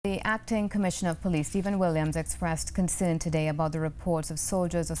The Acting Commissioner of Police, Stephen Williams, expressed concern today about the reports of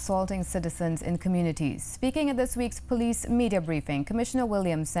soldiers assaulting citizens in communities. Speaking at this week's police media briefing, Commissioner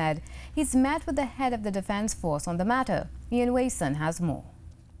Williams said he's met with the head of the Defence Force on the matter. Ian Wason has more.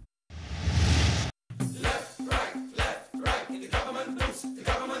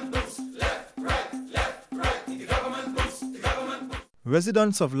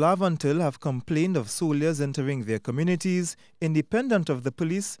 Residents of Laventille have complained of soldiers entering their communities, independent of the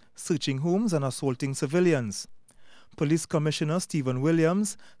police, searching homes and assaulting civilians. Police Commissioner Stephen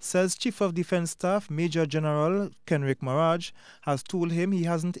Williams says Chief of Defence Staff Major General Kenrick Maraj has told him he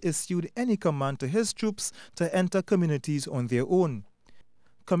hasn't issued any command to his troops to enter communities on their own.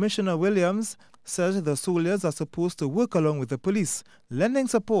 Commissioner Williams says the soldiers are supposed to work along with the police, lending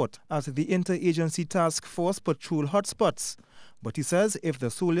support as the interagency task force patrol hotspots. But he says if the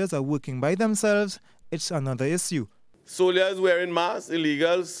soldiers are working by themselves, it's another issue. Soldiers wearing masks,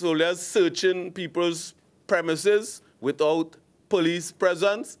 illegal, soldiers searching people's premises without police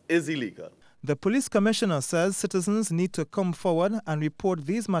presence is illegal. The police commissioner says citizens need to come forward and report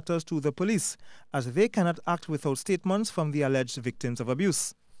these matters to the police, as they cannot act without statements from the alleged victims of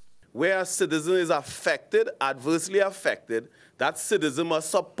abuse. Where a citizen is affected, adversely affected, that citizen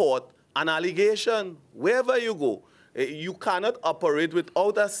must support an allegation. Wherever you go, you cannot operate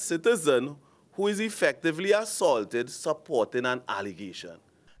without a citizen who is effectively assaulted supporting an allegation.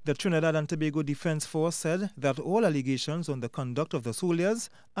 The Trinidad and Tobago Defence Force said that all allegations on the conduct of the soldiers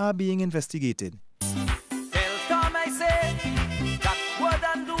are being investigated. Tell Tom I say, that word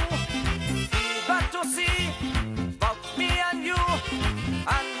and do, but to see about me and you,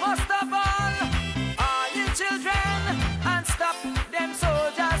 and most of all you children, and stop them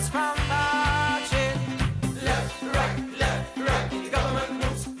soldiers from marching. Left, right, the government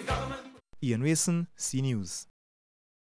moves, the government. Ian Wason, CNews.